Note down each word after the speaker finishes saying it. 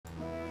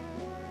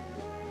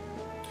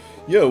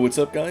Yo, what's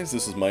up guys?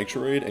 This is Mike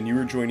Troid, and you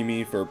are joining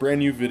me for a brand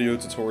new video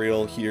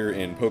tutorial here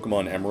in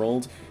Pokemon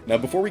Emerald. Now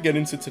before we get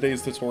into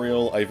today's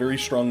tutorial, I very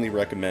strongly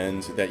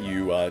recommend that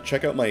you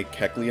check out my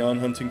Kecleon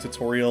hunting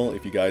tutorial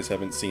if you guys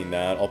haven't seen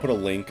that. I'll put a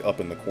link up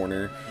in the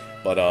corner,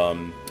 but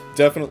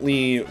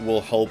definitely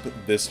will help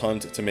this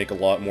hunt to make a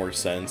lot more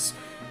sense.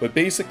 But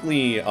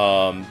basically,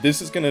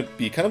 this is going to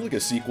be kind of like a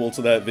sequel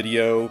to that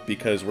video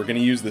because we're going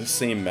to use the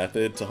same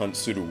method to hunt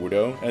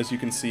Sudowoodo, as you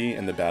can see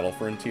in the Battle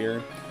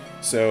Frontier.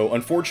 So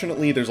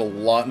unfortunately, there's a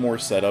lot more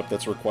setup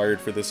that's required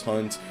for this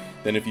hunt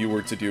than if you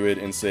were to do it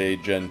in, say,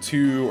 Gen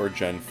 2 or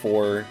Gen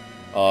 4.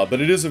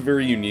 But it is a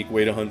very unique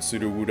way to hunt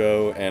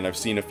Sudowoodo, and I've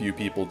seen a few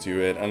people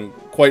do it, and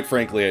quite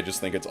frankly, I just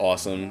think it's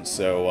awesome.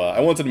 So I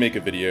wanted to make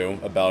a video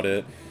about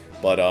it,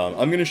 but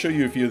I'm going to show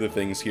you a few of the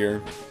things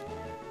here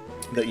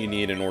that you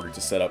need in order to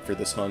set up for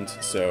this hunt.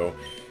 So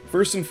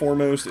first and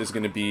foremost is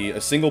going to be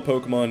a single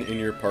Pokemon in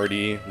your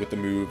party with the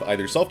move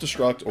either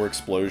Self-Destruct or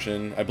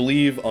Explosion. I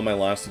believe on my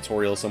last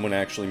tutorial someone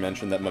actually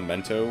mentioned that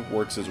Memento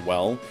works as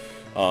well.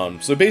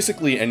 So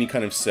basically any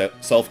kind of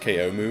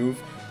self-KO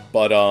move.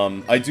 But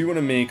I do want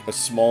to make a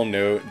small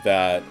note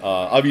that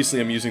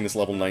obviously I'm using this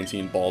level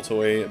 19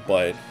 Baltoy,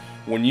 but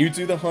when you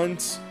do the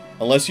hunt,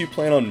 unless you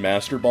plan on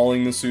Master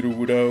Balling the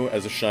Sudowoodo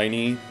as a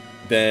shiny,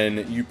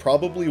 then you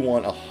probably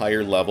want a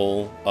higher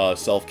level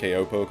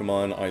self-KO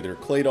Pokemon, either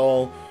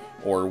Claydol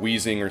or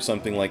Weezing or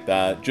something like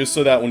that, just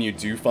so that when you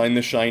do find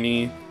the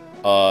shiny,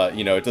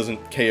 you know, it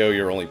doesn't KO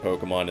your only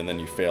Pokemon and then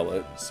you fail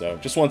it. So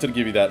just wanted to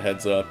give you that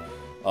heads up.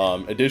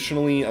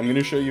 Additionally, I'm going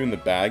to show you in the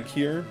bag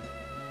here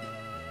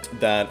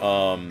that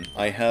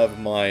I have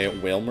my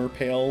Whalmer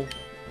Pail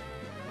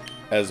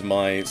as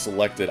my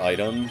selected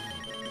item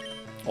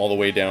all the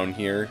way down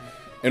here.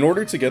 In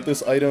order to get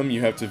this item, you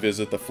have to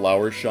visit the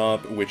flower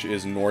shop, which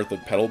is north of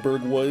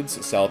Petalburg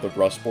Woods, south of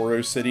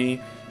Rustboro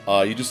City.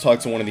 You just talk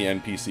to one of the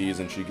NPCs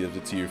and she gives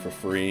it to you for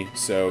free.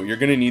 So you're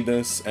going to need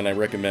this, and I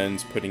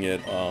recommend putting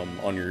it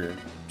on your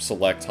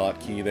select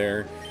hotkey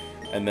there.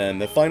 And then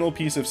the final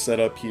piece of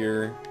setup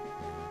here,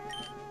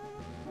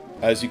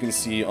 as you can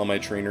see on my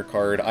trainer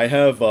card, I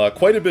have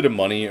quite a bit of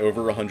money,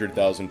 over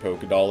 100,000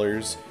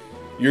 Pokédollars.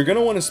 You're going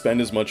to want to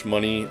spend as much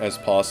money as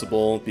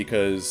possible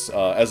because,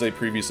 as I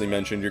previously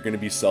mentioned, you're going to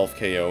be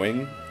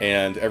self-KOing,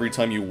 and every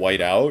time you white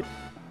out,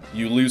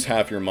 you lose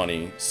half your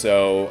money.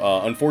 So,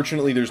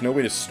 unfortunately, there's no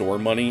way to store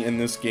money in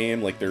this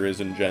game like there is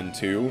in Gen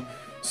 2.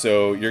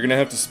 So, you're going to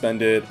have to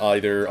spend it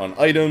either on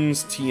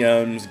items,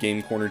 TMs,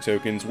 game corner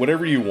tokens,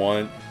 whatever you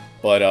want,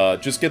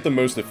 but just get the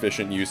most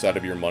efficient use out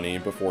of your money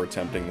before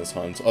attempting this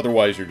hunt.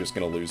 Otherwise, you're just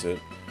going to lose it.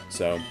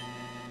 So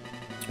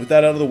with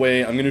that out of the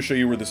way, I'm going to show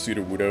you where the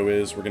Sudowoodo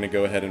is. We're going to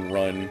go ahead and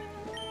run.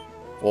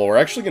 Well, we're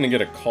actually going to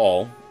get a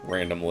call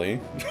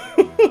randomly.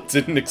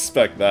 Didn't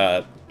expect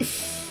that.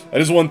 That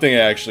is one thing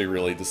I actually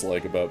really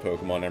dislike about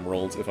Pokemon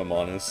Emerald, if I'm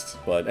honest.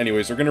 But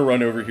anyways, we're going to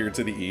run over here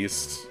to the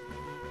east,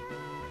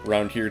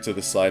 around here to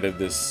the side of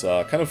this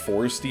kind of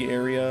foresty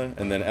area.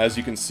 And then as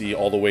you can see,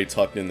 all the way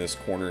tucked in this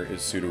corner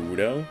is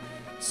Sudowoodo.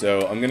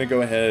 So I'm going to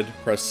go ahead,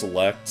 press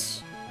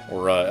select,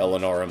 or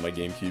LNR on my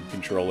GameCube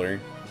controller.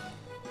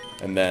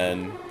 And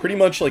then, pretty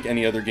much like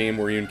any other game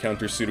where you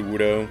encounter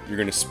Sudowoodo, you're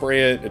going to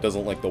spray it, it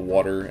doesn't like the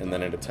water, and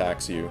then it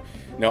attacks you.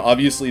 Now,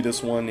 obviously,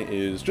 this one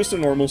is just a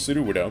normal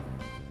Sudowoodo.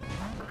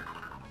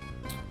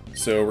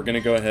 So, we're going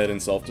to go ahead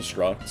and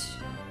self-destruct.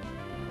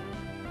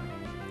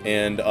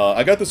 And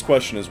I got this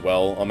question as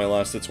well on my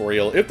last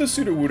tutorial. If the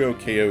Sudowoodo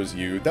KOs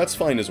you, that's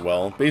fine as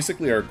well.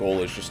 Basically, our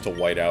goal is just to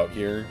white out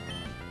here.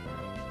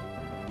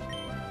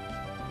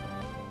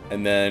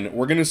 And then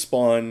we're going to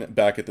spawn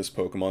back at this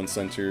Pokemon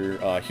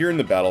Center here in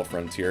the Battle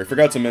Frontier. I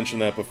forgot to mention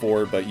that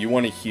before, but you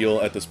want to heal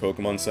at this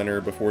Pokemon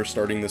Center before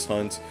starting this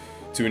hunt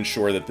to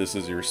ensure that this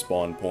is your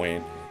spawn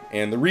point.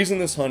 And the reason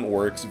this hunt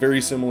works,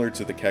 very similar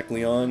to the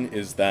Kecleon,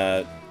 is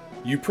that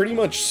you pretty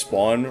much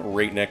spawn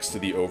right next to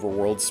the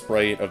overworld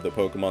sprite of the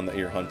Pokemon that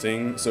you're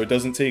hunting, so it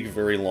doesn't take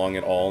very long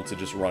at all to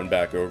just run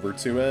back over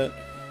to it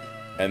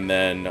and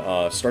then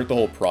start the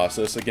whole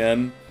process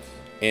again.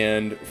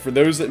 And for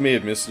those that may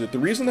have missed it, the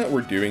reason that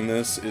we're doing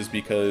this is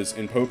because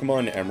in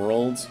Pokemon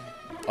Emerald,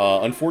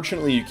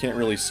 unfortunately you can't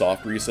really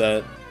soft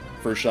reset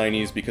for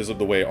shinies because of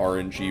the way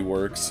RNG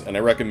works, and I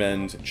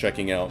recommend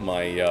checking out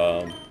my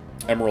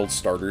Emerald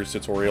Starters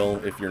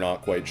tutorial if you're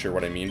not quite sure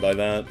what I mean by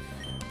that.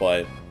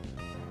 But,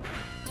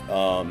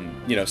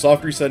 you know,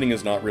 soft resetting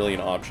is not really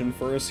an option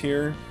for us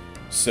here,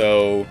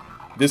 so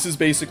this is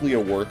basically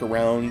a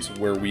workaround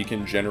where we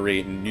can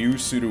generate new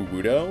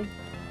Sudowoodo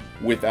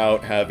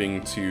without having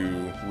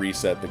to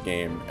reset the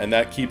game, and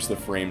that keeps the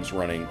frames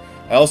running.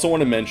 I also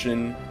want to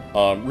mention,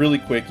 really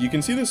quick, you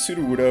can see the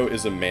Sudowoodo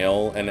is a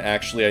male, and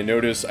actually I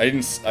noticed, I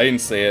didn't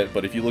say it,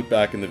 but if you look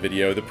back in the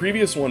video, the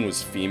previous one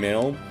was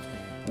female,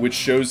 which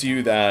shows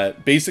you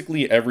that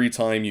basically every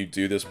time you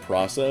do this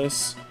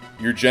process,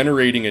 you're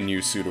generating a new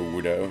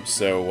Sudowoodo.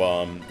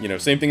 So, you know,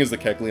 same thing as the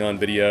Kecleon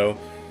video.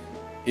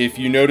 If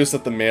you notice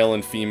that the male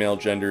and female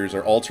genders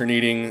are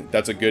alternating,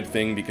 that's a good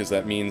thing because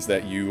that means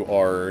that you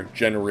are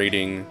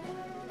generating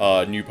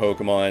new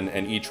Pokemon,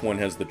 and each one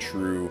has the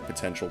true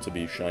potential to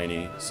be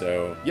shiny.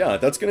 So yeah,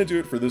 that's gonna do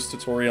it for this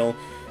tutorial.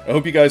 I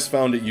hope you guys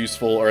found it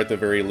useful, or at the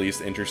very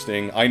least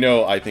interesting. I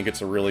know I think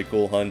it's a really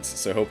cool hunt,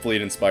 so hopefully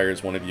it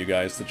inspires one of you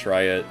guys to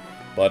try it.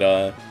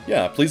 But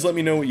yeah, please let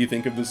me know what you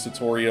think of this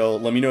tutorial.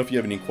 Let me know if you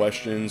have any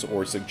questions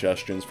or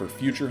suggestions for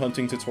future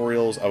hunting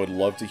tutorials. I would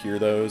love to hear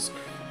those.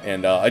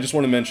 And I just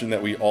want to mention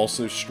that we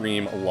also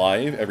stream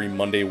live every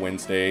Monday,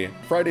 Wednesday,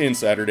 Friday, and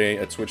Saturday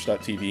at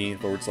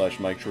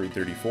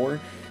twitch.tv/MikeTroid34.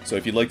 So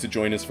if you'd like to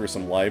join us for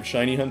some live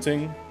shiny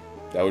hunting,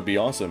 that would be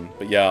awesome.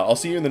 But yeah, I'll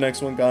see you in the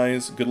next one,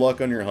 guys. Good luck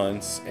on your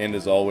hunts, and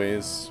as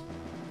always,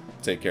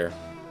 take care.